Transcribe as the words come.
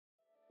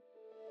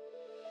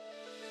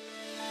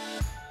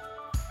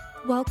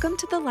Welcome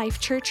to the Life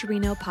Church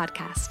Reno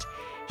podcast.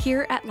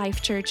 Here at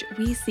Life Church,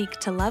 we seek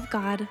to love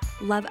God,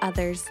 love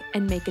others,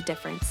 and make a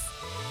difference.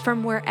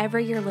 From wherever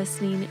you're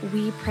listening,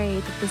 we pray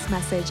that this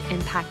message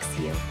impacts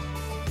you.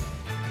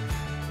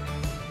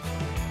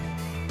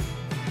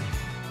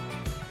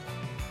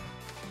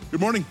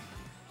 Good morning.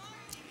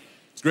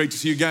 It's great to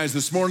see you guys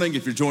this morning.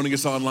 If you're joining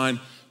us online,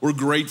 we're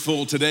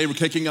grateful. Today we're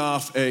kicking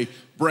off a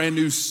brand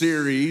new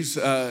series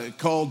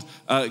called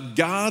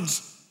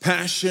God's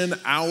Passion,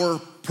 Our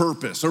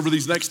Purpose. Over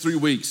these next 3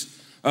 weeks,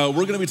 we're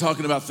going to be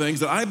talking about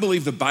things that I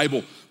believe the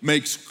Bible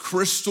makes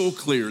crystal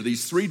clear.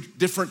 These three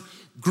different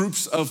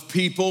groups of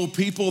people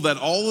that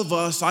all of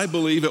us, I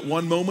believe, at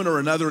one moment or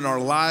another in our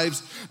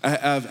lives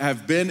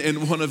have been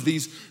in one of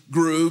these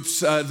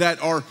groups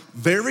that are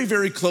very,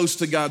 very close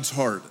to God's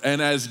heart.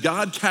 And as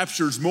God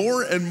captures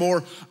more and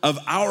more of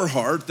our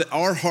heart, that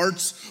our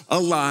hearts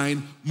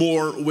align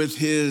more with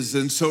His.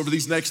 And so over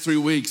these next 3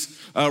 weeks,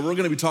 we're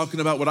going to be talking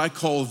about what I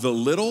call the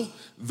little,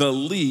 the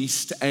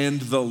least, and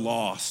the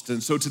lost.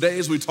 And so today,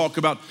 as we talk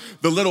about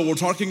the little, we're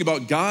talking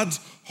about God's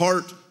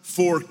heart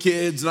for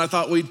kids. And I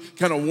thought we'd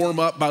kind of warm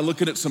up by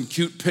looking at some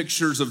cute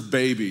pictures of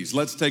babies.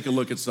 Let's take a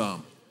look at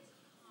some.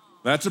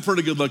 That's a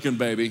pretty good looking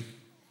baby.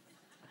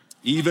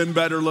 Even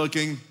better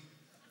looking.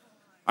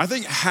 I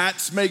think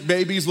hats make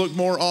babies look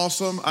more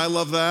awesome. I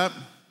love that.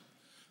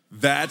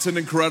 That's an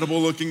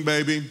incredible looking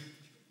baby.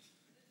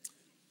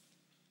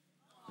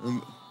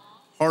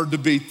 Hard to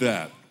beat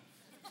that.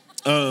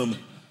 But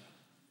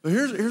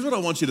here's what I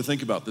want you to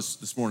think about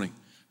this morning.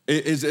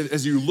 Is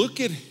as you look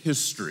at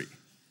history,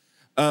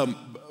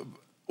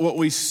 what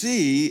we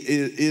see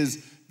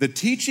is the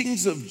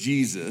teachings of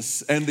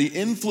Jesus and the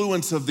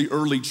influence of the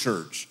early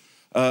church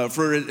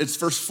for its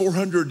first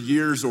 400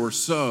 years or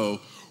so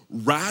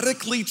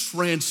radically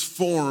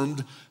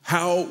transformed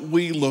how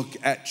we look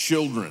at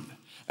children.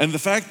 And the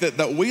fact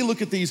that we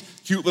look at these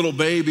cute little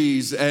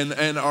babies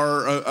and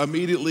are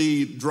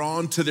immediately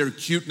drawn to their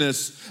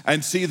cuteness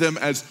and see them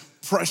as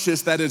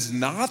precious, that is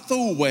not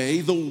the way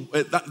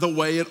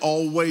it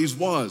always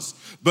was,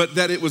 but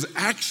that it was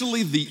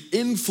actually the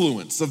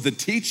influence of the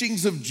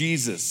teachings of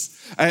Jesus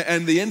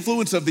and the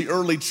influence of the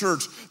early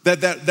church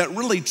that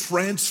really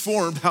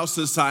transformed how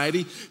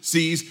society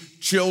sees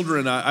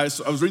children. I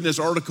was reading this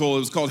article. It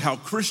was called "How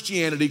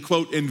Christianity,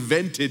 quote,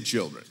 Invented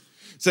Children."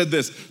 Said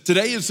this: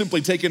 "Today is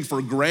simply taken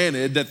for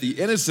granted that the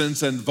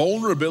innocence and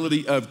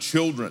vulnerability of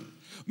children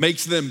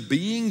makes them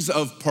beings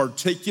of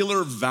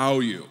particular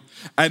value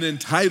and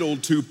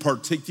entitled to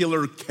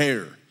particular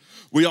care.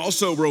 We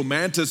also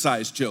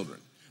romanticize children,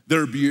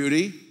 their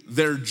beauty,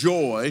 their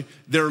joy,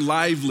 their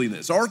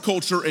liveliness. Our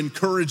culture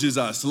encourages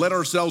us to let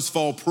ourselves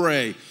fall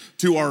prey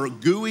to our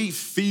gooey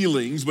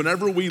feelings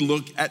whenever we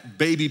look at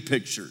baby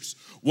pictures.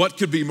 What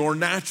could be more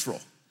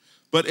natural?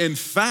 But in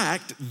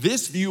fact,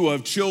 this view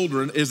of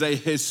children is a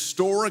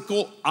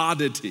historical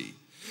oddity.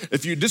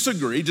 If you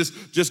disagree,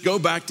 just go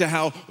back to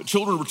how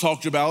children were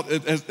talked about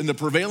in the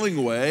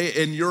prevailing way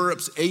in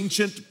Europe's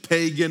ancient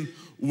pagan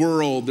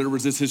world. There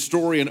was this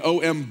historian,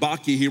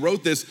 Embark. He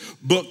wrote this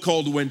book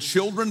called When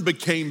Children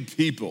Became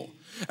People.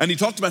 And he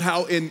talked about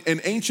how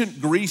in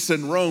ancient Greece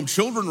and Rome,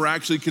 children were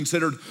actually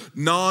considered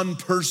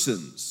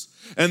non-persons.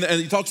 And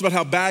he talks about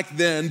how back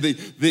then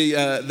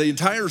the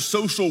entire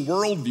social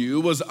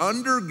worldview was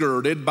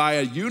undergirded by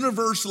a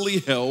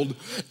universally held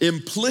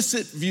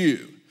implicit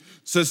view.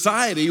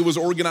 Society was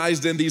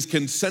organized in these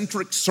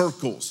concentric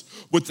circles,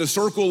 with the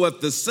circle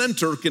at the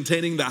center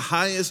containing the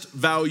highest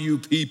value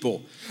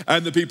people,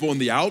 and the people in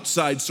the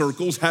outside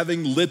circles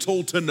having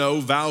little to no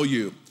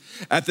value.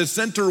 At the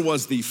center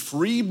was the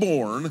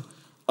freeborn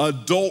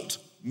adult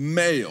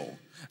male,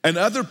 and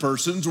other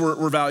persons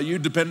were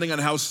valued depending on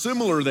how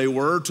similar they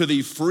were to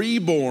the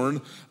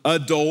freeborn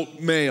adult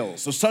male.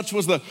 So such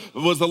was the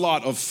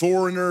lot of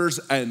foreigners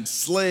and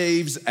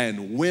slaves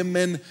and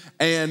women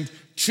and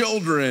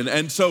children.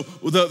 And so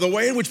the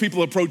way in which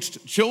people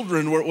approached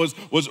children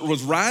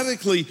was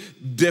radically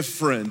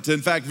different.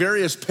 In fact,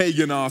 various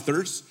pagan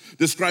authors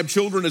describe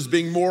children as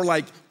being more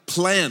like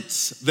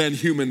plants than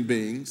human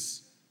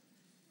beings.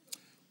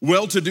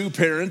 Well-to-do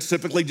parents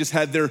typically just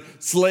had their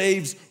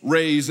slaves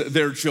raise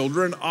their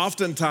children,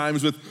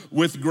 oftentimes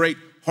with great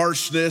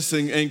harshness,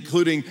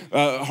 including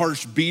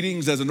harsh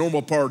beatings as a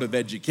normal part of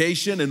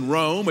education. In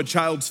Rome, a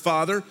child's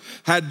father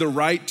had the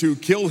right to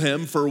kill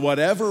him for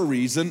whatever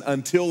reason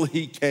until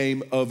he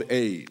came of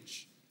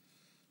age.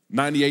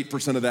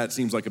 98% of that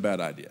seems like a bad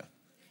idea.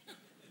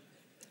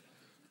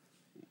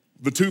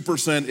 The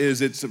 2%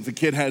 is if the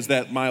kid has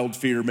that mild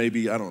fear,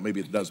 maybe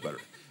it does better.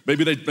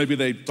 Maybe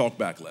they talk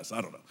back less.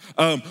 I don't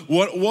know.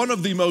 One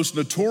of the most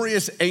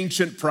notorious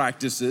ancient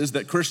practices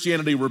that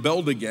Christianity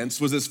rebelled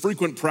against was this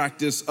frequent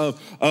practice of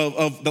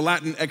the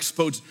Latin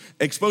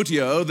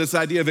expotio, this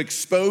idea of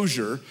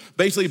exposure,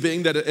 basically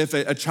being that if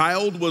a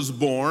child was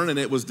born and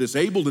it was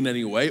disabled in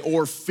any way,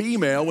 or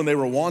female when they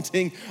were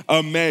wanting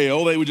a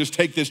male, they would just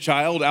take this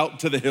child out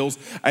to the hills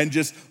and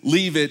just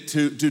leave it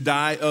to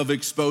die of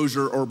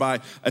exposure or by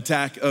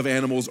attack of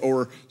animals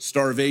or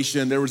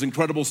starvation. There was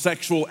incredible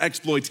sexual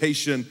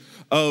exploitation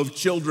of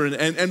children.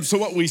 And so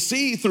what we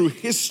see through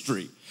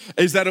history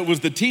is that it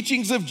was the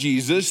teachings of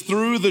Jesus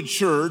through the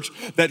church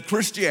that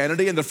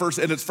Christianity in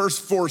its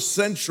first 4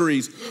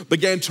 centuries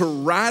began to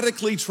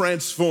radically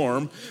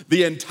transform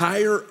the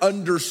entire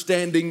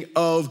understanding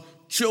of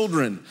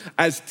children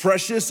as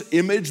precious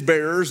image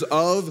bearers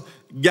of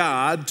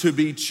God to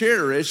be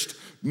cherished,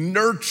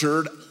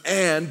 nurtured,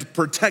 and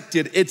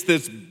protected. It's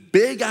this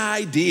big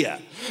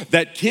idea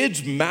that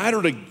kids matter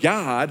to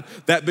God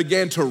that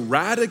began to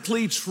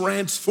radically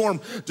transform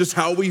just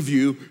how we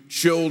view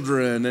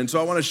children. And so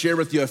I want to share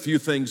with you a few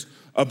things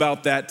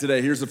about that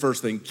today. Here's the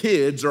first thing.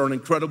 Kids are an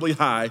incredibly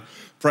high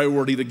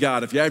priority to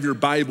God. If you have your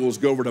Bibles,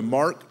 go over to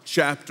Mark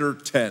chapter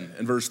 10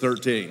 and verse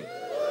 13.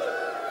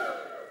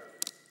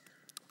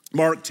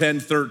 Mark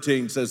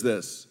 10:13 says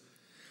this: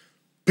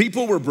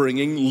 people were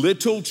bringing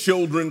little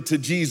children to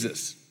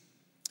Jesus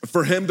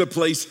for him to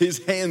place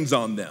his hands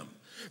on them.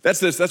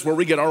 That's where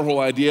we get our whole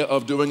idea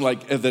of doing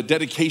like the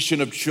dedication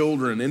of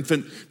children,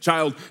 infant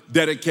child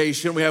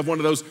dedication. We have one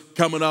of those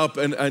coming up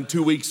in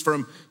 2 weeks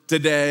from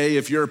today.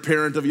 If you're a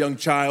parent of a young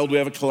child, we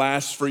have a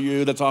class for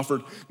you that's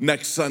offered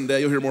next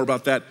Sunday. You'll hear more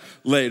about that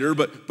later.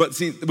 But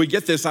see, we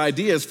get this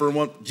idea is for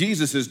what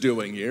Jesus is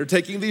doing here,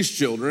 taking these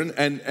children,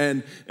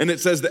 and it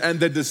says, and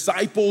the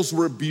disciples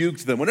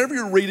rebuked them. Whenever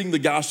you're reading the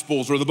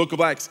Gospels or the book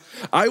of Acts,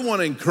 I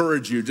want to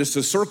encourage you just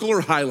to circle or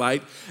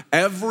highlight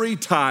every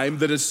time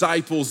the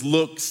disciples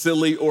look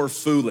silly or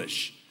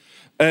foolish.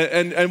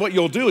 And what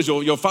you'll do is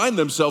you'll find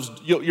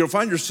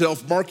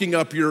yourself marking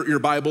up your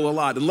Bible a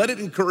lot, and let it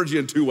encourage you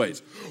in 2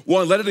 ways.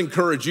 One, let it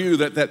encourage you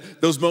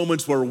that those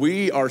moments where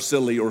we are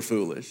silly or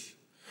foolish,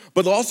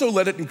 but also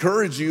let it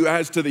encourage you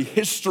as to the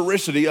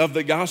historicity of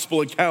the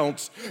gospel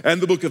accounts and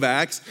the book of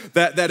Acts,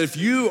 that if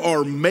you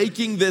are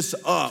making this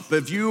up,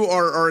 if you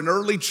are an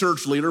early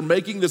church leader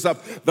making this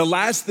up, the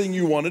last thing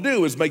you want to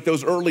do is make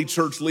those early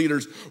church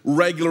leaders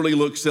regularly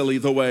look silly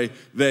the way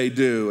they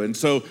do. And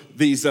so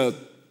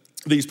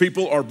these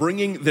people are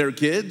bringing their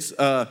kids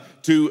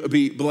to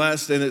be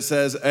blessed, and it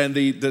says, and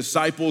the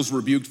disciples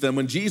rebuked them.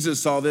 When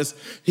Jesus saw this,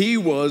 he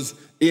was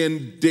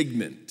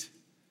indignant.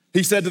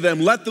 He said to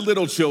them, let the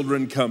little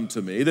children come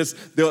to me.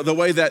 The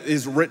way that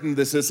is written,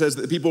 it says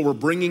that people were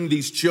bringing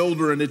these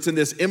children. It's in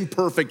this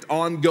imperfect,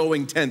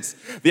 ongoing tense.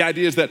 The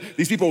idea is that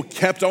these people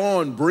kept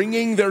on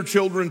bringing their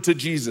children to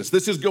Jesus.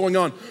 This is going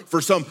on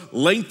for some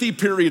lengthy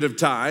period of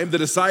time. The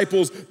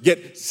disciples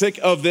get sick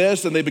of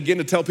this, and they begin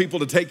to tell people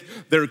to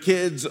take their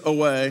kids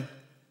away.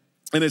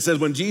 And it says,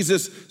 when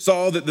Jesus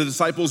saw that the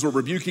disciples were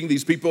rebuking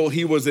these people,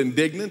 he was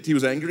indignant, he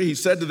was angry. He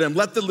said to them,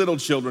 let the little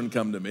children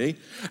come to me,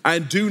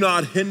 and do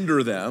not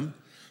hinder them,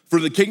 for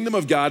the kingdom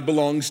of God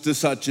belongs to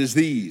such as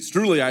these.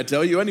 Truly, I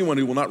tell you, anyone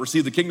who will not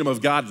receive the kingdom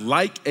of God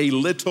like a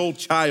little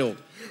child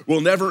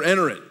will never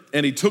enter it.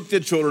 And he took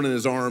the children in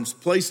his arms,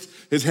 placed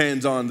his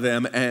hands on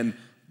them, and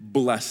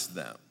blessed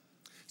them.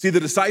 See, the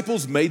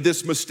disciples made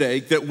this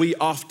mistake that we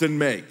often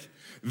make.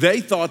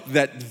 They thought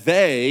that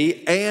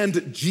they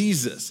and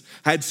Jesus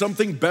had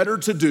something better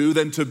to do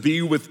than to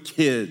be with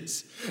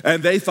kids.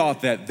 And they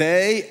thought that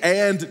they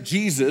and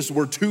Jesus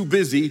were too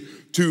busy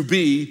to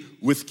be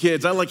with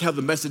kids. I like how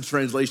the Message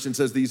translation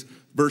says these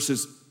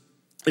verses.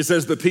 It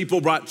says, the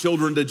people brought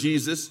children to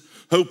Jesus,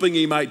 hoping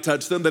he might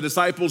touch them. The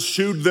disciples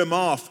shooed them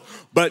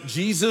off, but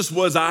Jesus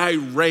was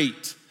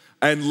irate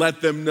and let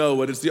them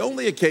know it. It's the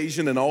only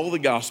occasion in all the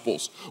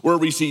Gospels where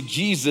we see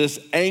Jesus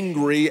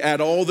angry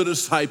at all the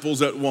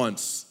disciples at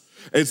once.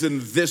 It's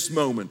in this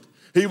moment.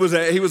 He was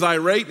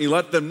irate, and he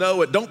let them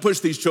know it. Don't push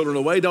these children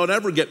away. Don't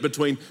ever get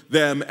between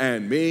them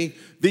and me.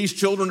 These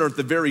children are at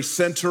the very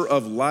center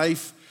of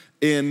life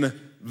in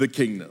the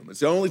kingdom.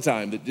 It's the only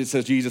time that it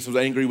says Jesus was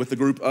angry with the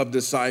group of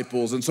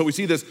disciples. And so we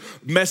see this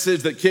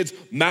message that kids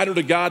matter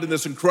to God in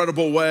this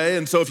incredible way.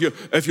 And so if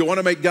you want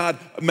to make God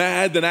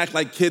mad, then act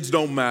like kids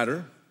don't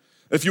matter.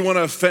 If you want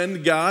to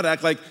offend God,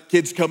 act like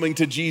kids coming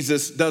to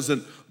Jesus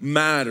doesn't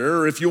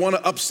matter. If you want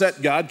to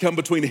upset God, come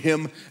between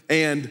him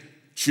and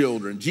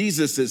children.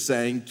 Jesus is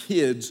saying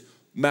kids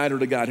matter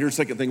to God. Here's the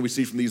second thing we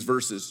see from these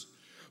verses.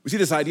 We see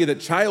this idea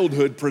that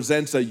childhood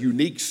presents a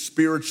unique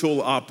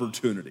spiritual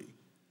opportunity.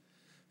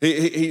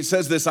 He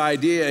says this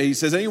idea, he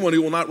says, anyone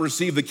who will not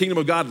receive the kingdom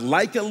of God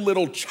like a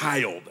little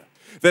child,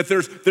 that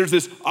there's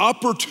this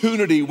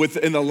opportunity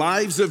within the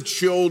lives of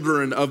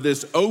children of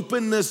this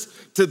openness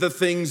to the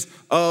things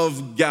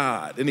of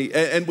God.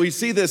 And we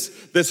see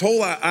this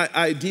whole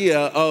idea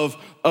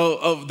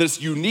of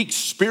this unique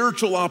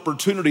spiritual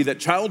opportunity that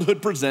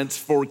childhood presents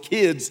for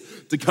kids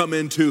to come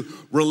into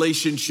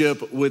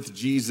relationship with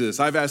Jesus.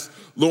 I've asked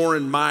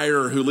Lauren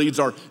Meyer, who leads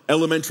our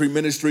elementary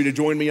ministry, to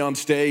join me on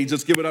stage.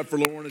 Let's give it up for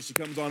Lauren as she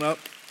comes on up.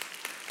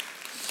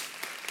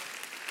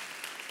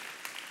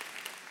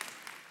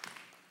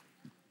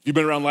 If you've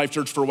been around Life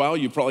Church for a while,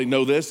 you probably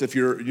know this. If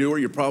you're newer,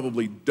 you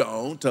probably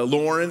don't.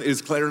 Lauren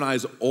is Claire and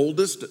I's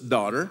oldest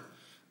daughter,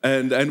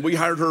 and we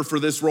hired her for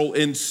this role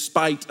in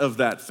spite of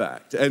that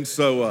fact. And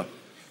so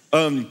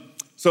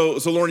So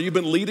Lauren, you've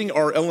been leading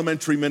our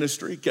elementary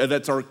ministry.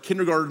 That's our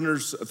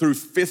kindergartners through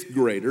fifth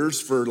graders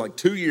for like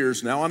 2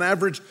 years now. On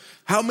average,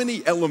 how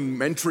many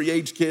elementary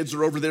age kids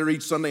are over there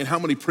each Sunday, and how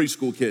many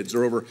preschool kids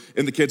are over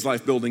in the Kids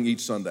Life building each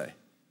Sunday?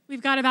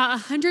 We've got about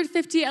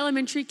 150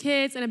 elementary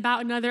kids and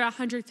about another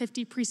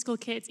 150 preschool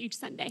kids each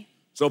Sunday.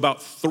 So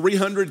about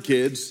 300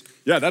 kids.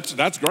 Yeah,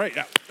 that's great.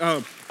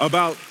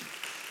 About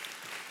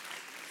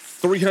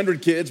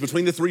 300 kids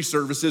between the three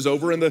services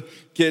over in the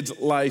Kids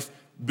Life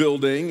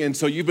building. And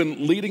so you've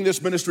been leading this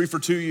ministry for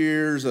 2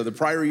 years. The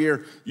prior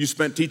year, you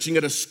spent teaching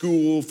at a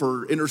school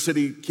for inner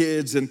city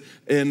kids in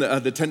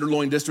the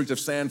Tenderloin district of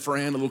San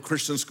Fran, a little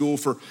Christian school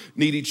for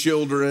needy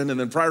children. And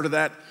then prior to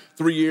that,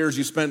 3 years,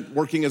 you spent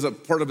working as a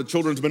part of a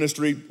children's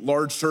ministry,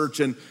 large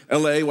church in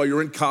LA while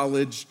you're in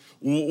college.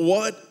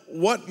 What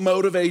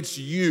motivates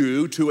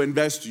you to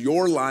invest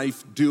your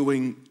life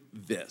doing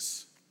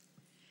this?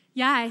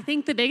 Yeah, I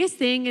think the biggest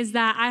thing is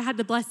that I had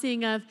the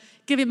blessing of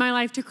giving my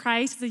life to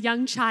Christ as a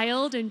young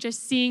child and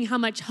just seeing how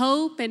much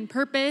hope and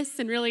purpose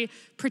and really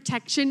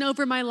protection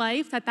over my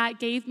life that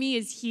gave me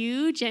is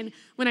huge. And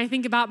when I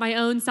think about my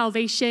own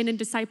salvation and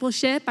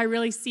discipleship, I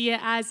really see it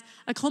as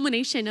a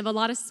culmination of a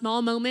lot of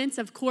small moments,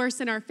 of course,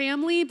 in our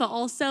family, but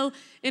also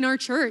in our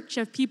church,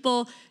 of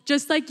people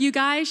just like you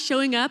guys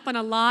showing up on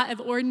a lot of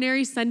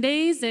ordinary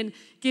Sundays and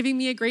giving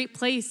me a great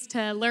place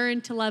to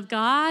learn to love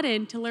God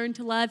and to learn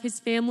to love his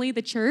family,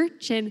 the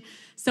church. And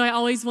so I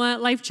always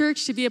want Life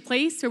Church to be a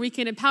place where we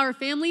can empower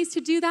families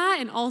to do that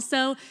and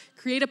also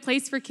create a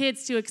place for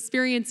kids to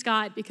experience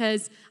God,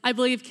 because I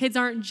believe kids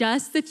aren't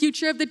just the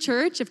future of the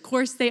church. Of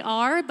course they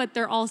are, but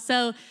they're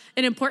also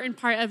an important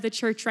part of the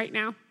church right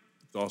now.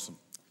 That's awesome.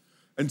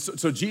 And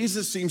so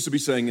Jesus seems to be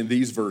saying in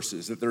these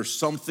verses that there's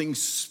something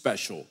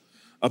special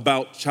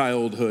about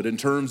childhood in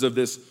terms of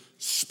this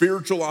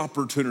spiritual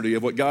opportunity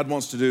of what God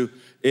wants to do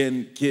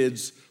in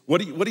kids.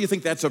 What do you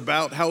think that's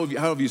about? How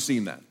have you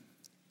seen that?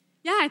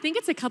 Yeah, I think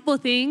it's a couple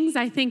of things.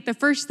 I think the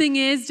first thing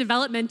is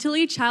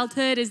developmentally,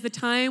 childhood is the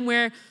time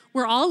where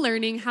we're all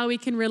learning how we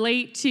can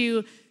relate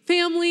to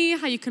family,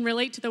 how you can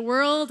relate to the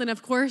world, and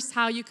of course,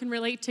 how you can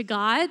relate to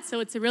God. So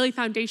it's a really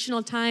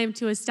foundational time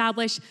to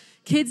establish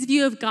kids'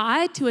 view of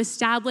God, to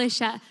establish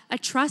a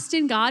trust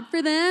in God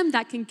for them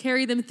that can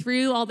carry them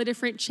through all the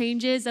different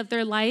changes of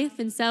their life.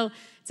 And so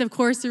it's, of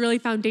course, a really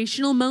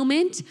foundational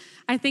moment.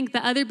 I think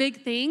the other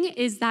big thing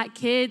is that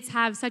kids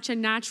have such a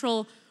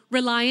natural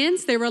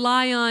reliance. They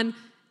rely on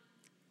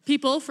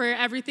people for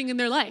everything in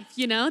their life,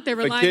 you know? They're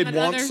relying on others.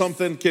 A kid wants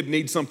something, kid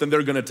needs something,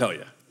 they're gonna tell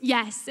you.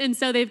 Yes, and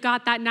so they've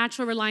got that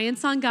natural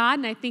reliance on God,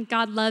 and I think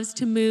God loves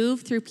to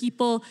move through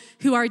people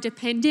who are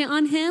dependent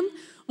on him.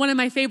 One of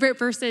my favorite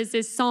verses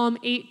is Psalm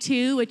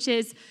 8:2, which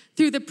is,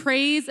 "Through the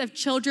praise of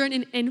children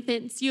and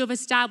infants, you have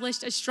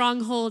established a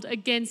stronghold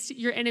against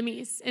your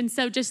enemies." And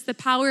so just the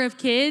power of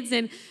kids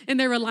and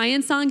their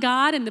reliance on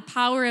God and the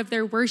power of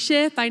their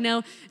worship. I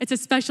know it's a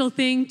special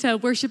thing to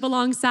worship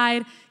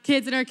alongside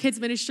kids in our kids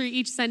ministry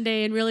each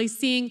Sunday and really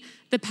seeing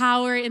the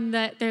power and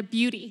the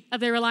beauty of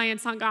their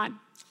reliance on God.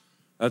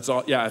 That's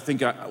all. Yeah, I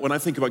think when I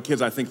think about kids,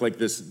 I think like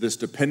this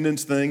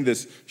dependence thing,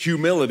 this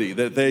humility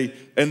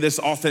and this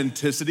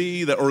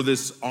authenticity or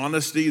this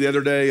honesty. The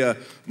other day,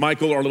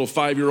 Michael, our little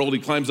 5-year-old, he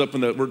climbs up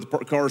where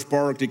the car's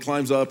parked. He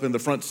climbs up in the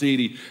front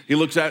seat. He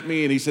looks at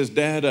me and he says,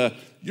 "Dad,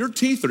 your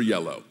teeth are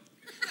yellow."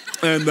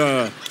 And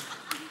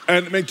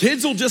I mean,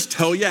 kids will just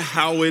tell you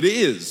how it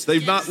is.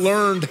 They've not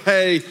learned,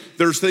 hey,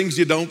 there's things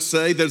you don't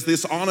say. There's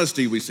this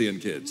honesty we see in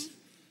kids.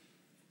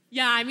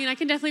 Yeah, I mean, I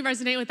can definitely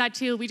resonate with that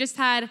too. We just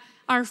had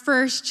our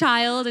first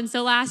child. And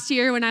so last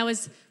year when I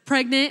was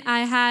pregnant,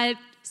 I had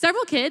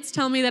several kids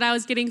tell me that I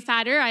was getting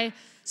fatter. I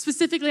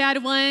specifically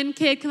had one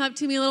kid come up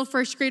to me, a little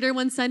first grader,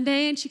 one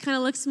Sunday, and she kind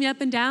of looks me up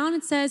and down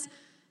and says,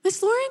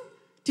 "Miss Lauren,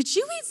 did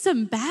you eat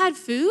some bad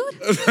food?"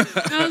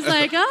 And I was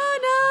like,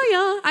 "Oh,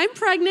 no, I'm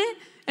pregnant."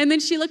 And then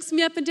she looks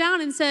me up and down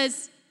and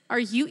says, "Are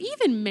you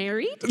even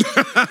married?"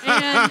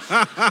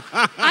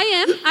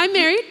 And I'm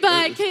married,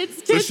 but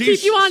kids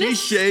keep you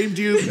honest. She shamed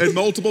you in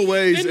multiple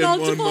ways in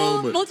one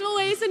moment. Multiple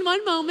ways in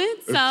one moment.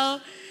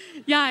 So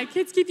yeah,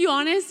 kids keep you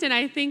honest. And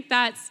I think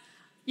that's,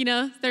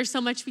 there's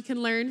so much we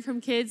can learn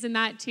from kids in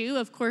that too,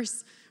 of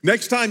course.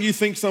 Next time you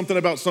think something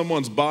about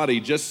someone's body,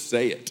 just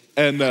say it.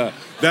 And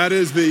that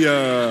is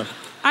the...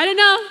 I don't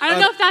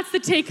know if that's the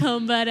take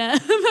home, but...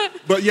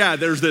 But yeah,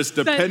 there's this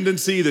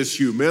dependency, this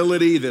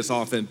humility, this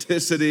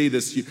authenticity,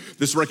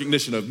 this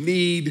recognition of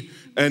need,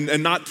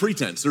 and not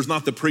pretense. There's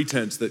not the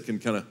pretense that can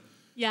kind of...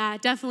 Yeah,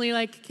 definitely.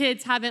 Like,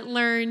 kids haven't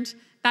learned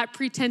that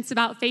pretense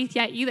about faith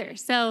yet either.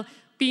 So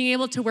being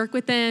able to work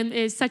with them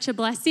is such a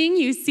blessing.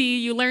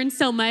 You learn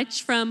so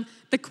much from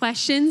the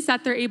questions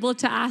that they're able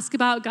to ask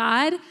about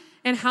God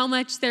and how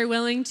much they're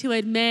willing to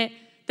admit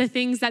the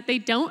things that they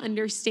don't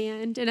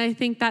understand. And I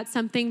think that's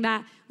something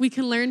that we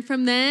can learn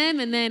from them.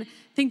 And then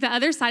I think the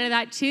other side of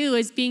that too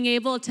is being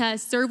able to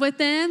serve with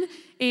them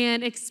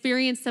and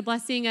experience the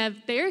blessing of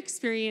their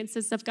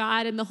experiences of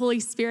God and the Holy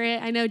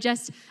Spirit. I know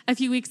just a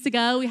few weeks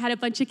ago, we had a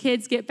bunch of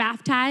kids get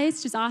baptized,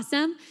 which is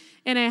awesome.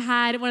 And I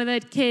had one of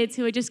the kids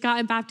who had just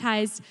gotten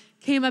baptized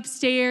came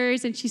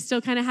upstairs and she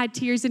still kind of had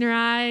tears in her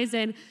eyes.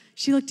 And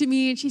she looked at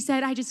me and she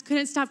said, I just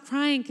couldn't stop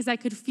crying because I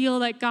could feel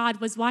that God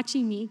was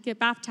watching me get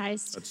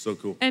baptized. That's so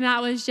cool. And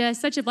that was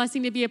just such a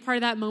blessing to be a part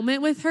of that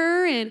moment with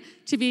her and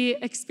to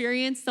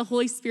experience the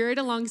Holy Spirit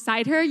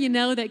alongside her. You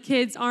know that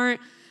kids aren't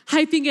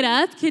hyping it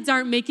up. Kids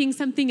aren't making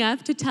something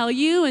up to tell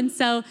you. And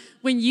so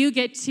when you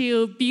get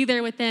to be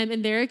there with them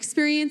in their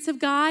experience of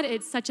God,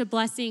 it's such a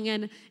blessing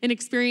and an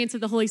experience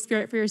of the Holy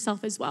Spirit for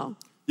yourself as well.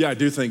 Yeah, I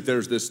do think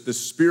there's this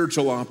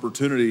spiritual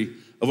opportunity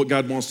of what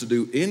God wants to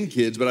do in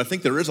kids, but I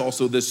think there is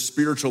also this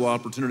spiritual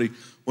opportunity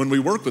when we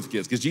work with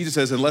kids, because Jesus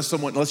says,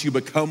 unless you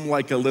become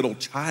like a little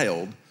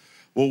child,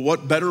 well,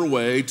 what better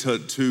way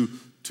to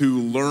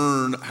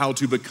learn how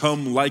to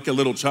become like a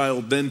little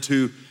child than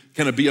to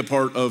kind of be a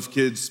part of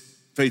kids'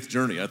 faith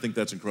journey? I think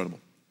that's incredible.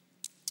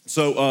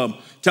 So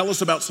tell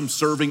us about some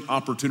serving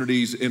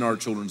opportunities in our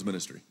children's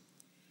ministry.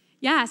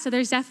 Yeah, so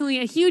there's definitely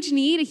a huge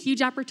need, a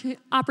huge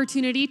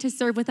opportunity to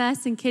serve with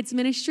us in kids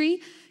ministry.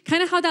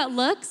 Kind of how that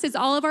looks is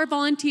all of our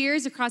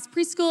volunteers across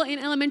preschool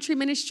and elementary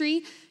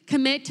ministry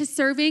commit to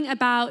serving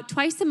about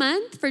twice a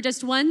month for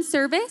just one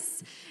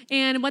service.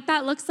 And what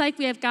that looks like,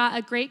 we have got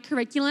a great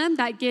curriculum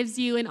that gives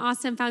you an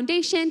awesome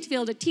foundation to be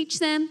able to teach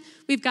them.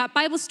 We've got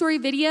Bible story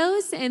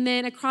videos, and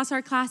then across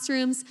our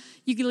classrooms,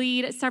 you can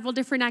lead several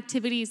different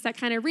activities that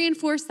kind of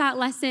reinforce that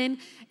lesson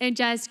and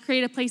just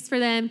create a place for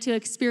them to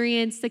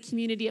experience the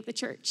community of the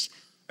church.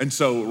 And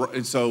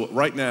so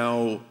right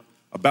now,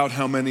 about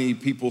how many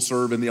people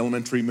serve in the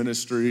elementary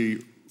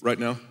ministry right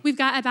now? We've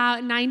got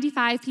about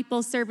 95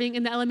 people serving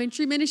in the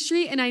elementary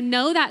ministry, and I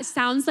know that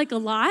sounds like a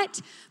lot,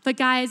 but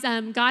guys,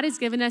 God has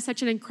given us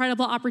such an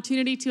incredible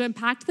opportunity to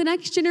impact the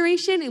next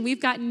generation, and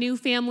we've got new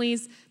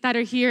families that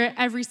are here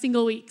every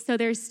single week. So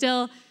there's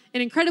still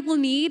an incredible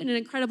need and an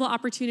incredible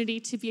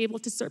opportunity to be able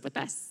to serve with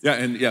us.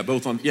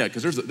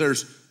 Because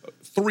there's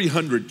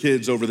 300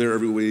 kids over there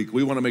every week.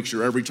 We want to make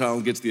sure every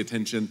child gets the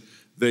attention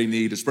they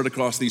need to spread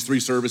across these three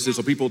services.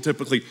 So people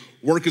typically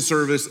work a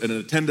service and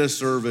attend a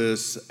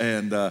service.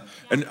 And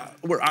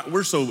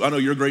we're so, I know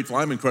you're grateful.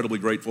 I'm incredibly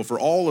grateful for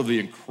all of the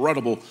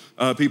incredible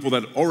people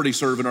that already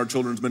serve in our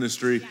children's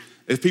ministry. Yeah.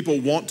 If people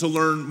want to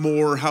learn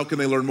more, how can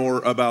they learn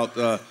more about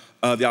the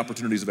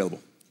opportunities available?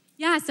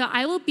 Yeah, so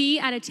I will be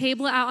at a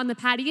table out on the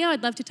patio.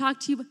 I'd love to talk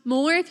to you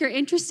more if you're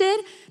interested.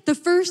 The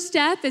first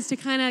step is to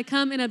kind of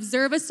come and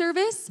observe a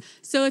service.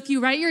 So if you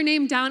write your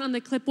name down on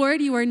the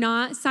clipboard, you are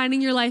not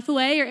signing your life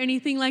away or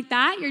anything like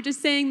that. You're just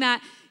saying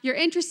that you're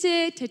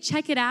interested to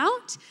check it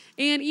out.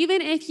 And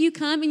even if you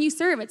come and you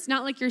serve, it's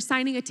not like you're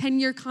signing a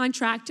 10-year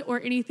contract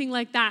or anything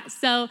like that.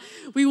 So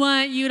we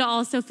want you to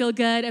also feel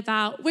good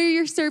about where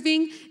you're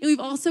serving. And we've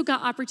also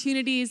got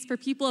opportunities for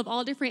people of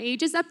all different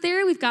ages up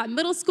there. We've got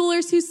middle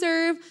schoolers who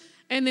serve.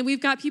 And then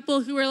we've got people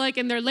who are like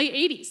in their late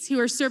 80s who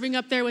are serving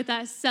up there with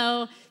us.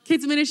 So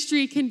kids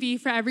ministry can be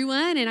for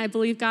everyone, and I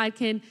believe God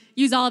can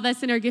use all of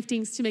us in our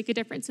giftings to make a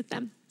difference with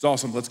them. It's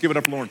awesome. Let's give it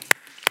up for Lauren.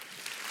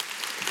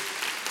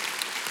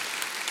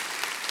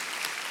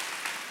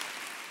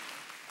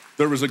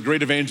 There was a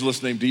great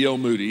evangelist named D.L.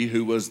 Moody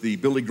who was the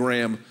Billy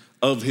Graham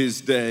of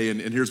his day, and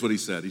here's what he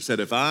said. He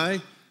said, if I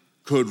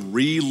could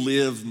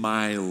relive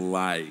my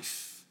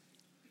life,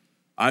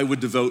 I would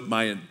devote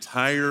my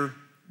entire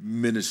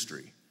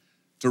ministry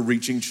to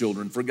reaching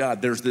children for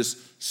God. There's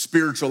this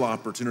spiritual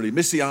opportunity.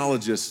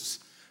 Missiologists,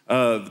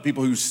 the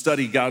people who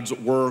study God's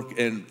work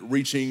and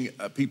reaching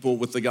people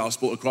with the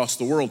gospel across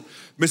the world,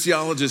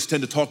 missiologists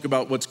tend to talk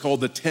about what's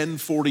called the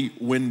 1040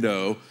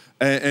 window,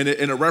 and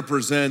it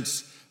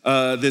represents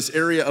this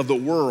area of the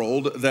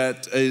world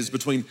that is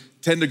between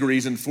 10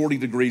 degrees and 40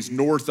 degrees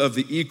north of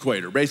the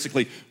equator,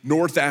 basically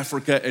North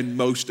Africa and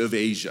most of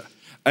Asia.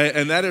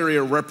 And that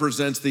area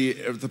represents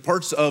the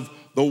parts of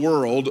the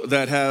world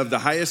that have the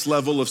highest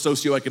level of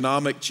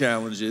socioeconomic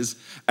challenges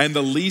and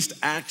the least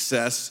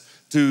access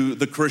to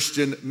the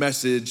Christian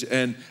message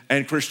and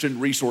Christian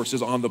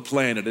resources on the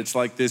planet. It's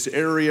like this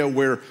area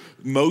where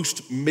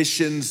most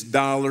missions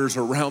dollars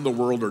around the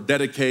world are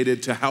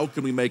dedicated to how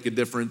can we make a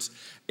difference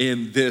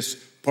in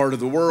this part of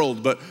the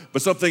world. But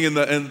something in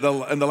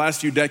the last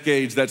few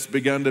decades that's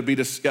begun to be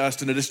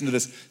discussed in addition to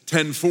this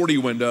 1040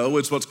 window,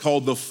 it's what's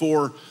called the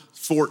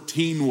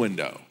 414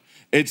 window.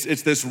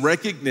 It's this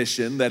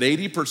recognition that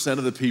 80%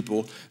 of the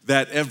people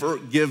that ever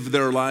give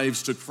their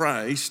lives to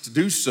Christ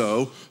do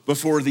so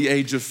before the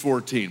age of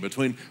 14,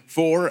 between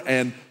 4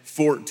 and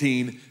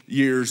 14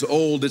 years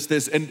old. It's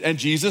this, and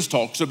Jesus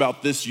talks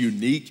about this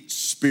unique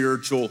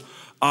spiritual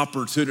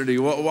opportunity.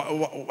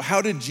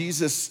 How did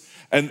Jesus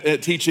and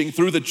teaching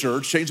through the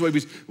church change the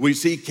way we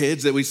see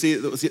kids, that we see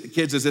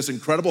kids as this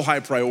incredible high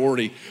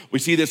priority. We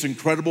see this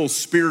incredible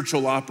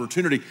spiritual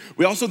opportunity.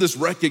 We also have this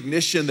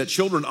recognition that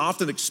children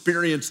often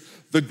experience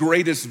the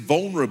greatest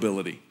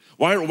vulnerability.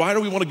 Why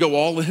do we want to go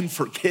all in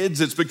for kids?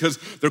 It's because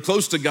they're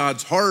close to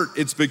God's heart.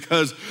 It's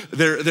because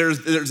there's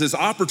this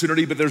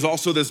opportunity, but there's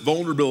also this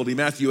vulnerability.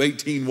 Matthew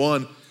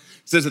 18:1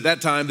 says, at that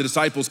time, the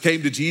disciples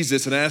came to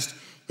Jesus and asked,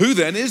 who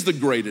then is the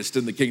greatest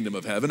in the kingdom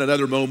of heaven?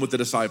 Another moment the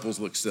disciples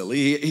looked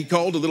silly. He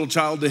called a little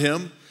child to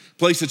him,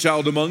 place a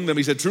child among them,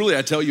 he said, truly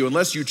I tell you,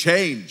 unless you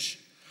change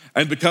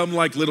and become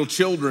like little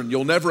children,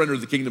 you'll never enter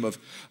the kingdom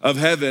of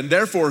heaven.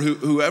 Therefore,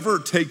 whoever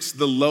takes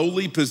the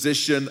lowly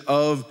position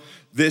of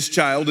this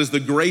child is the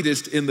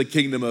greatest in the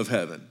kingdom of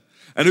heaven.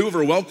 And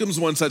whoever welcomes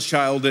one such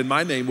child in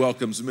my name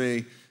welcomes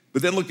me.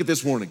 But then look at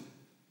this warning.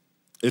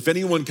 If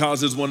anyone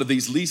causes one of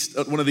these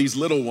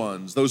little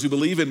ones, those who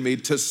believe in me,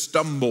 to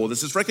stumble.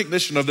 This is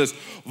recognition of this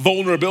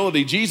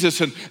vulnerability. Jesus,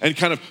 and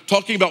kind of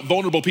talking about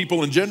vulnerable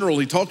people in general,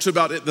 he talks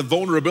about it, the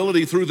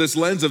vulnerability through this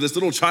lens of this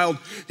little child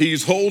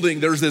he's holding.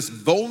 There's this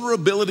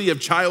vulnerability of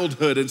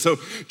childhood. And so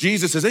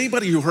Jesus says,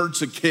 anybody who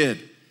hurts a kid,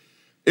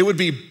 it would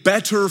be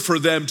better for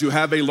them to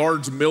have a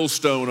large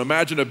millstone.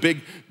 Imagine a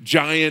big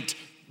giant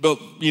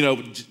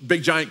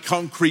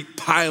concrete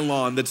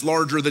pylon that's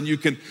larger than you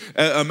can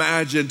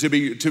imagine to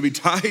be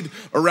tied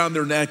around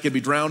their neck and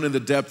be drowned in the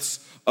depths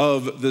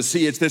of the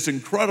sea. It's this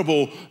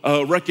incredible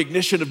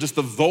recognition of just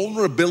the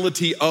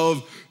vulnerability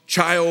of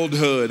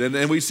childhood.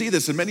 And we see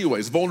this in many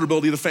ways.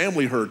 Vulnerability of the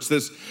family hurts.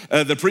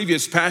 The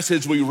previous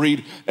passage we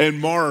read in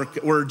Mark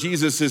where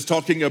Jesus is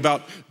talking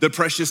about the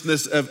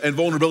preciousness and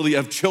vulnerability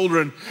of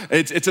children.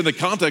 It's in the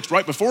context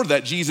right before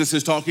that. Jesus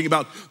is talking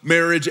about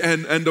marriage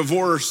and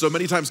divorce. So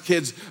many times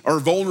kids are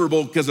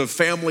vulnerable because of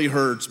family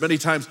hurts. Many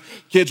times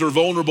kids are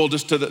vulnerable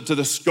just to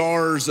the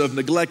scars of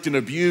neglect and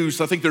abuse.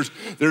 I think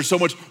there's so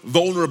much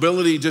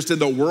vulnerability just in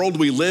the world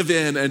we live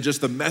in and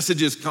just the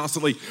messages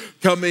constantly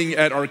coming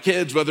at our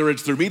kids, whether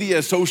it's through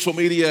media, social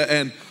media,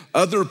 and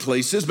other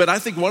places. But I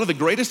think one of the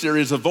greatest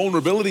areas of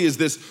vulnerability is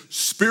this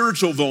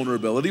spiritual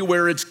vulnerability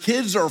where its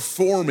kids are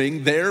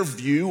forming their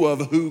view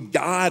of who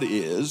God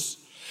is.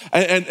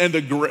 And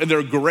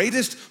their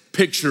greatest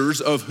pictures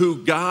of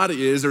who God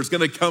is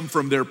gonna come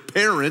from their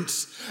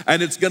parents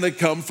and it's gonna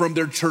come from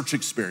their church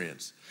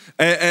experience.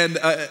 And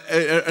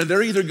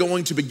they're either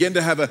going to begin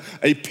to have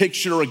a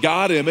picture, a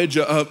God image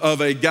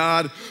of a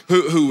God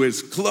who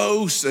is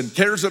close and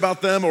cares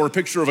about them, or a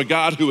picture of a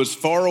God who is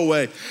far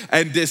away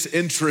and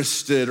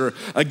disinterested, or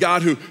a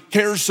God who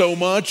cares so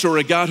much, or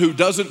a God who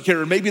doesn't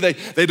care. And maybe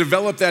they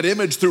develop that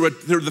image through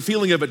the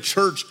feeling of a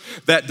church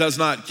that does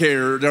not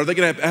care. Are they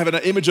gonna have an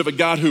image of a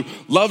God who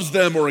loves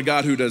them or a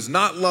God who does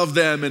not love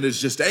them and is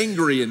just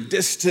angry and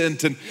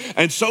distant?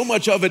 And so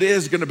much of it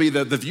is gonna be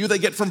the view they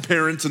get from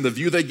parents and the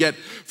view they get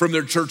from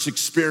their church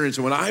experience.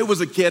 And when I was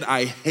a kid,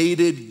 I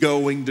hated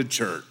going to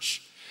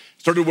church.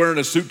 Started wearing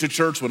a suit to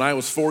church when I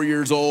was 4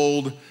 years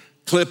old,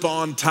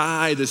 clip-on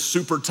tie, this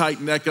super tight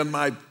neck on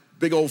my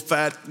big old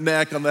fat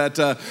neck on that,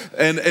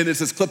 and it's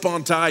this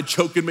clip-on tie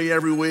choking me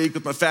every week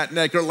with my fat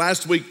neck. Or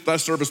last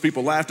service,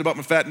 people laughed about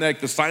my fat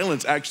neck. The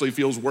silence actually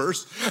feels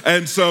worse.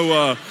 And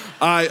so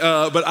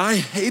but I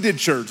hated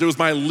church. It was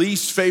my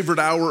least favorite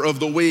hour of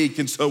the week.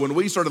 And so when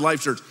we started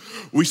Life Church,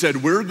 we said,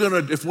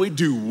 if we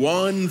do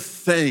one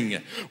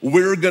thing,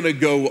 we're gonna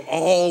go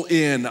all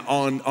in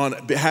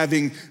on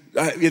having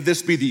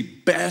this be the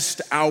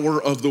best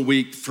hour of the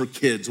week for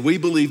kids. We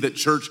believe that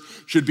church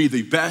should be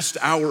the best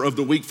hour of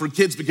the week for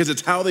kids because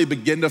it's how they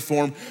begin to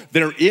form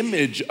their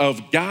image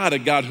of God, a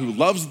God who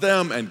loves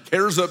them and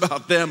cares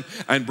about them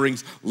and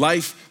brings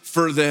life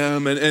for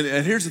them. And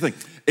here's the thing,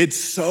 it's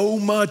so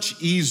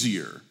much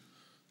easier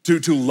to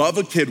love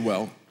a kid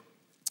well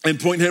and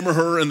point him or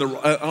her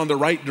on the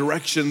right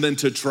direction than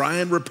to try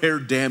and repair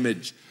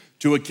damage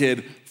to a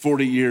kid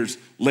 40 years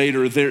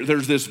later.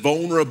 There's this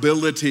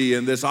vulnerability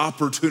and this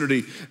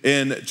opportunity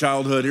in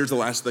childhood. Here's the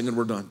last thing and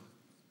we're done.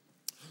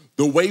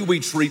 The way we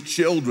treat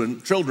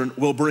children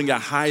will bring a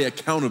high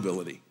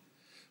accountability.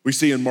 We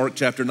see in Mark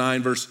chapter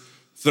 9, verse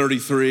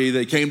 33,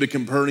 they came to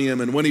Capernaum,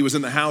 and when he was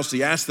in the house,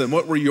 he asked them,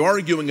 what were you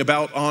arguing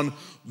about on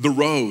the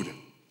road?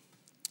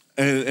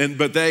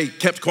 But they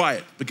kept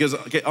quiet because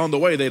on the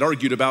way they'd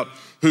argued about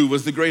who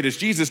was the greatest.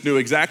 Jesus knew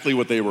exactly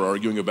what they were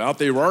arguing about.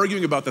 They were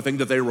arguing about the thing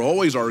that they were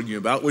always arguing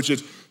about, which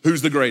is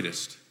who's the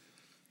greatest.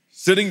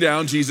 Sitting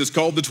down, Jesus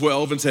called the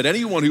 12 and said,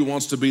 anyone who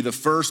wants to be the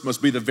first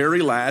must be the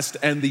very last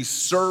and the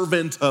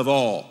servant of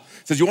all.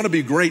 He says, you want to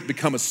be great,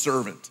 become a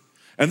servant.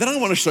 And then I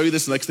want to show you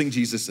this next thing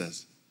Jesus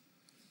says.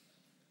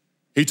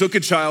 He took a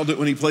child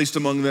when he placed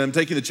among them,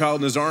 taking the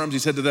child in his arms, he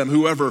said to them,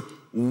 whoever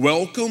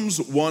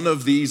welcomes one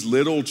of these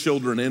little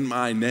children in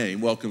my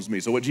name welcomes me.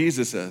 So what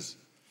Jesus says,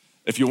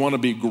 if you want to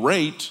be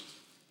great,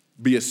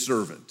 be a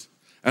servant.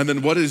 And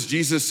then what does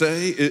Jesus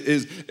say?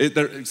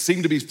 There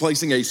seem to be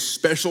placing a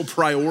special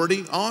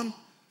priority on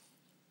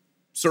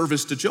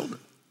service to children.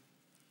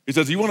 He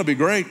says, you want to be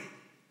great,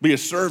 be a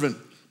servant.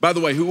 By the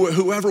way,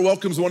 whoever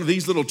welcomes one of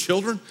these little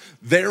children,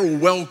 they're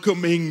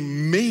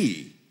welcoming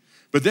me.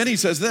 But then he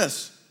says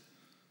this,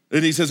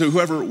 and he says,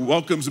 whoever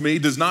welcomes me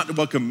does not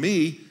welcome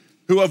me,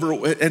 whoever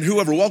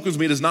welcomes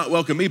me does not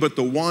welcome me, but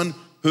the one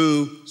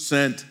who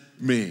sent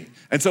me.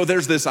 And so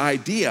there's this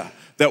idea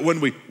that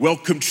when we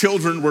welcome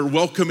children, we're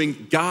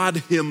welcoming God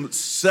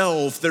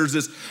himself. There's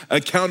this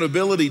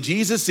accountability.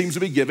 Jesus seems to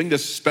be giving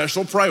this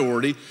special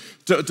priority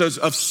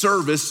of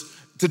service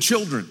to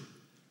children.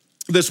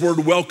 This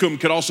word welcome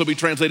could also be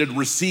translated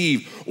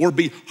receive or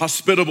be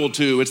hospitable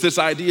to. It's this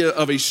idea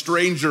of a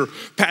stranger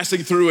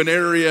passing through an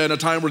area in a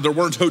time where there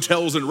weren't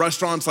hotels and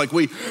restaurants like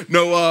we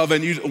know of,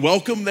 and you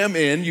welcome them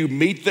in, you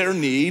meet their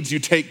needs, you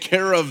take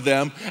care of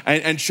them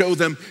and show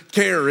them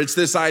care. It's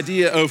this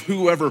idea of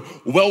whoever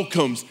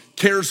welcomes,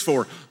 cares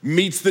for,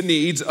 meets the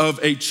needs of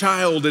a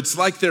child. It's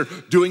like they're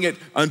doing it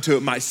unto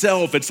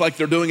myself. It's like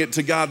they're doing it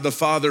to God the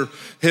Father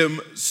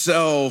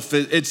himself.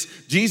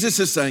 Jesus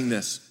is saying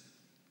this.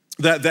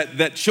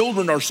 That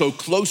children are so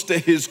close to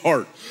his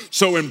heart,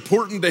 so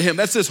important to him.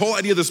 That's this whole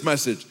idea of this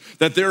message,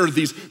 that there are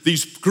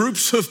these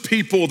groups of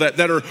people that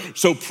are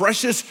so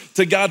precious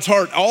to God's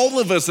heart. All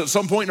of us at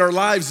some point in our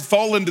lives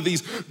fall into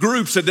these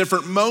groups at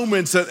different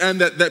moments, and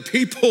that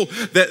people,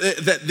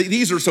 that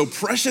these are so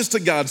precious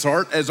to God's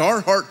heart. As our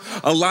heart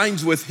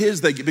aligns with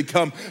his, they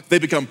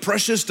become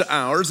precious to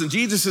ours. And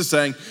Jesus is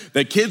saying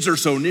that kids are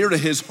so near to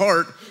his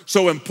heart,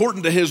 so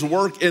important to his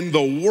work in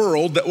the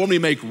world, that when we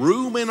make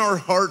room in our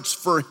hearts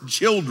for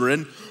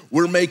children,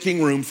 we're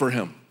making room for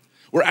him.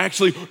 We're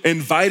actually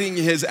inviting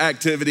his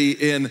activity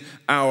in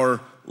our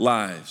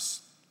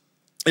lives.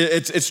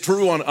 It's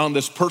true on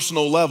this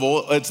personal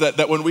level. It's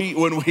that when we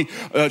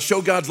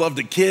show God's love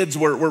to kids,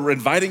 we're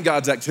inviting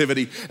God's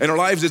activity in our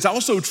lives. It's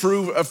also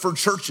true for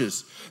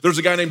churches. There's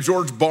a guy named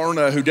George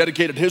Barna who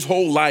dedicated his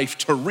whole life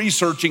to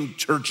researching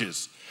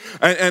churches.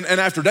 And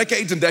after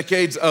decades and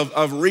decades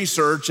of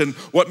research and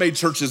what made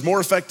churches more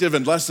effective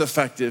and less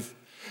effective,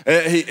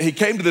 he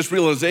came to this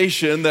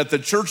realization that the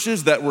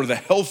churches that were the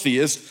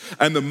healthiest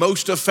and the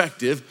most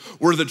effective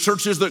were the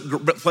churches that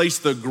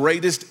placed the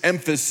greatest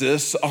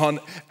emphasis on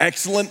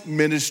excellent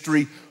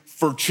ministry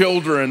for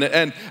children.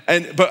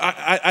 But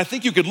I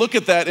think you could look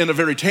at that in a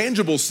very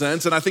tangible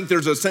sense, and I think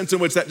there's a sense in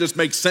which that just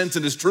makes sense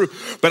and is true.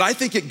 But I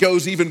think it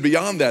goes even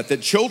beyond that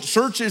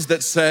churches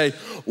that say,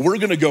 we're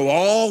gonna go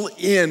all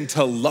in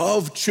to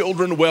love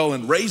children well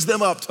and raise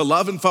them up to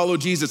love and follow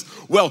Jesus.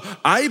 Well,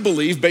 I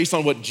believe, based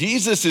on what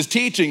Jesus is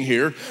teaching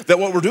here, that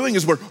what we're doing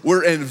is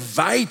we're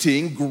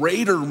inviting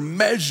greater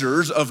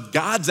measures of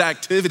God's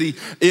activity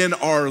in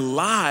our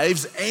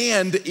lives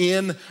and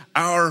in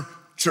our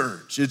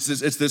church. It's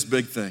this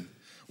big thing.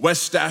 Wes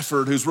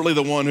Stafford, who's really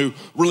the one who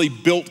really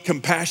built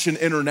Compassion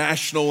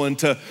International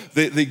into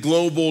the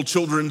global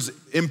children's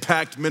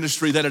impact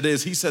ministry that it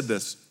is, he said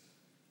this: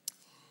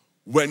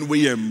 when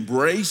we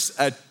embrace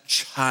a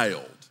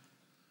child,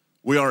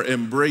 we are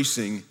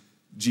embracing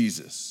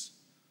Jesus.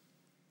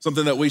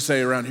 Something that we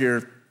say around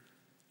here,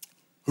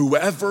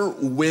 whoever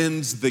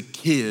wins the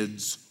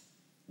kids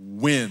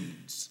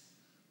wins.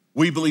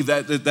 We believe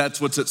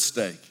that's what's at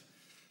stake.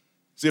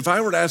 See, if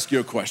I were to ask you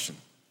a question,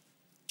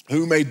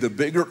 who made the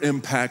bigger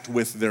impact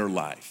with their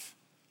life?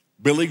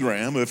 Billy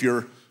Graham. If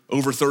you're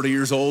over 30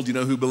 years old, you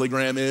know who Billy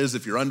Graham is.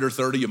 If you're under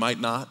 30, you might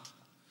not.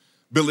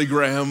 Billy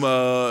Graham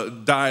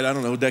died,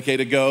 a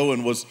decade ago,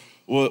 and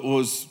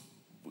was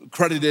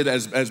credited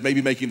as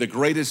maybe making the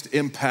greatest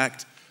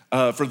impact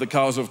for the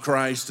cause of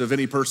Christ of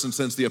any person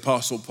since the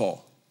Apostle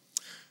Paul.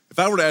 If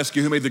I were to ask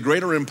you who made the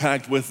greater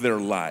impact with their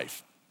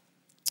life,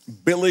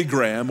 Billy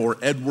Graham or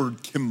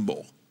Edward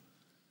Kimball?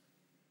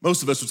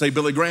 Most of us would say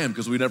Billy Graham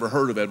because we've never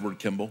heard of Edward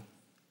Kimball.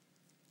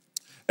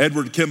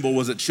 Edward Kimball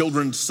was a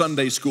children's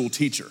Sunday school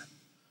teacher.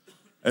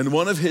 And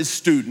one of his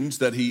students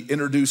that he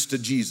introduced to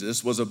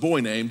Jesus was a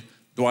boy named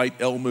Dwight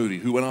L. Moody,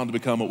 who went on to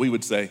become what we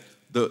would say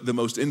the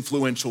most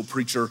influential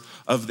preacher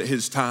of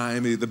his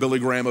time, the Billy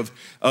Graham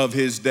of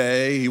his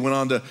day. He went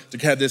on to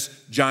have this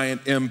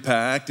giant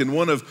impact. And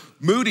one of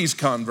Moody's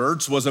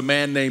converts was a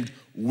man named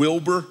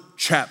Wilbur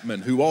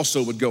Chapman, who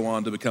also would go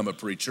on to become a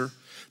preacher.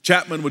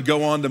 Chapman would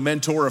go on to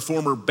mentor a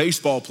former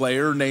baseball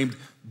player named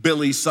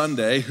Billy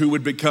Sunday, who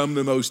would become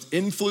the most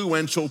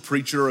influential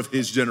preacher of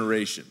his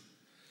generation.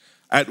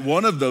 At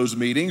one of those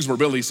meetings where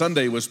Billy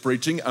Sunday was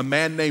preaching, a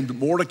man named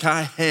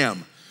Mordecai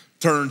Ham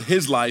turned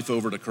his life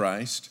over to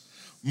Christ.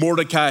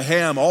 Mordecai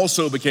Ham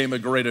also became a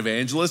great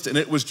evangelist, and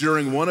it was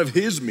during one of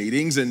his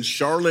meetings in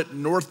Charlotte,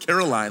 North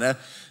Carolina,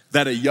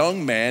 that a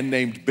young man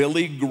named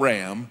Billy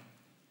Graham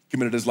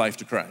committed his life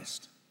to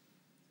Christ.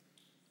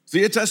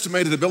 See, it's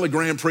estimated that Billy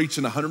Graham preached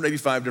in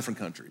 185 different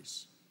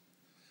countries.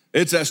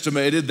 It's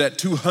estimated that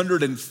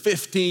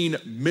 215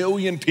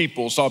 million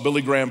people saw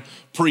Billy Graham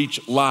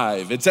preach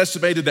live. It's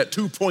estimated that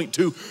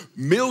 2.2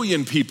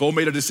 million people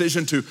made a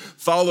decision to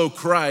follow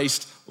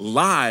Christ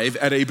live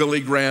at a Billy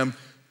Graham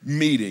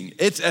meeting.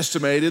 It's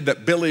estimated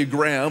that Billy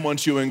Graham,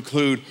 once you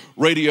include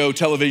radio,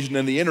 television,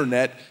 and the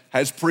internet,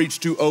 has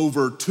preached to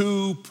over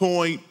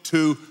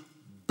 2.2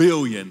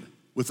 billion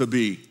with a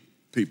B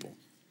people.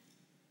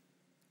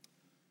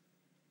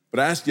 But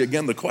I ask you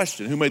again the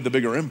question, who made the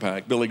bigger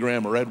impact, Billy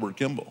Graham or Edward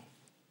Kimball?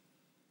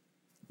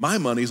 My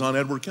money's on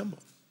Edward Kimball.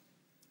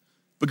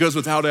 Because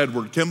without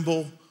Edward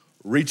Kimball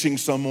reaching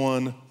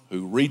someone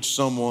who reached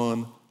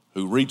someone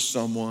who reached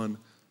someone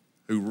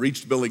who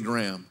reached Billy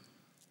Graham,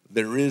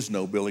 there is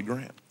no Billy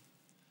Graham.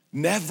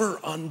 Never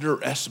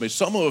underestimate.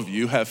 Some of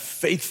you have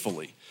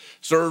faithfully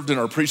served in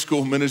our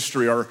preschool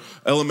ministry, our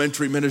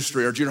elementary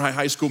ministry, our junior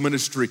high school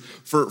ministry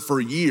for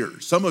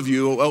years. Some of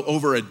you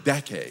over a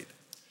decade.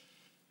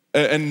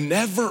 And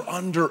never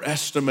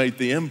underestimate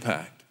the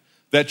impact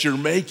that you're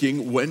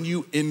making when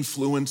you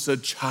influence a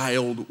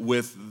child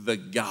with the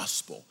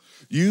gospel.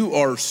 You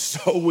are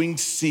sowing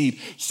seed.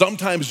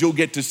 Sometimes you'll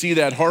get to see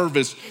that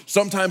harvest.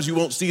 Sometimes you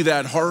won't see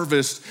that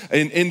harvest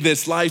in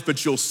this life,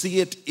 but you'll see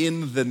it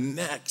in the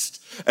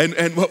next.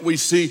 And what we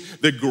see,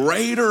 the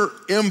greater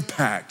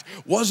impact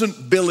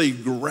wasn't Billy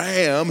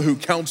Graham who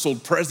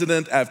counseled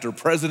president after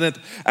president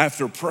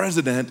after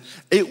president.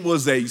 It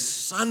was a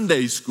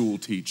Sunday school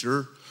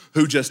teacher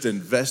who just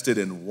invested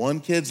in one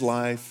kid's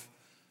life,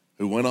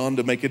 who went on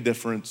to make a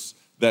difference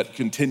that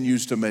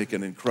continues to make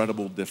an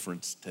incredible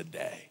difference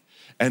today.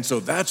 And so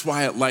that's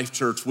why at Life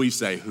Church we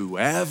say,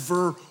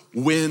 whoever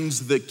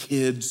wins the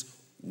kids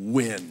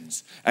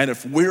wins. And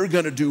if we're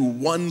gonna do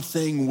one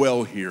thing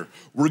well here,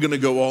 we're gonna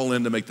go all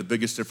in to make the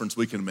biggest difference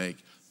we can make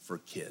for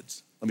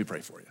kids. Let me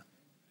pray for you.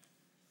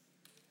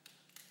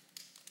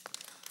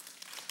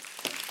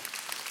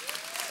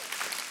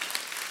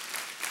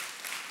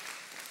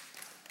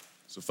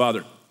 So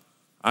Father,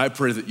 I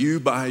pray that you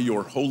by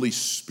your Holy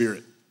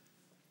Spirit,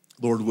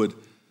 Lord, would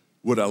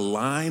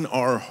align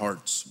our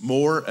hearts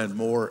more and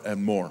more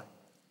and more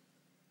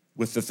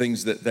with the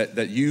things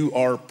that you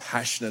are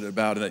passionate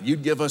about, and that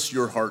you'd give us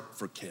your heart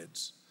for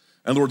kids.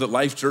 And Lord, that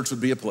Life Church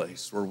would be a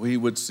place where we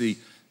would see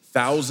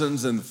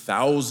thousands and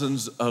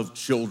thousands of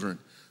children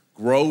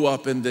grow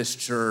up in this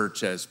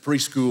church as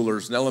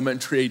preschoolers and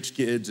elementary age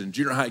kids and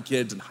junior high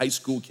kids and high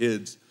school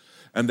kids,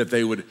 and that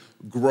they would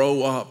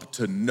grow up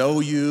to know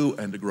you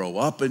and to grow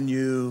up in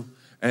you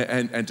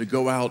and to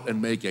go out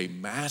and make a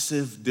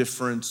massive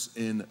difference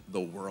in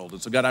the world.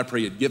 And so God, I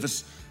pray you'd give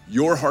us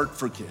your heart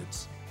for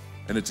kids.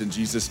 And it's in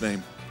Jesus'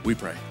 name we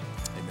pray,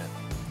 amen.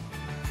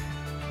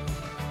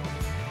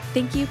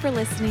 Thank you for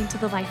listening to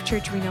the Life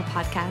Church Reno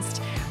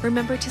podcast.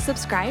 Remember to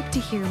subscribe to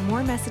hear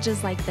more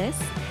messages like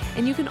this,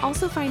 and you can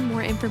also find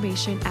more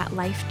information at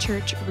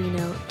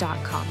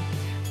lifechurchreno.com.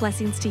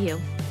 Blessings to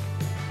you.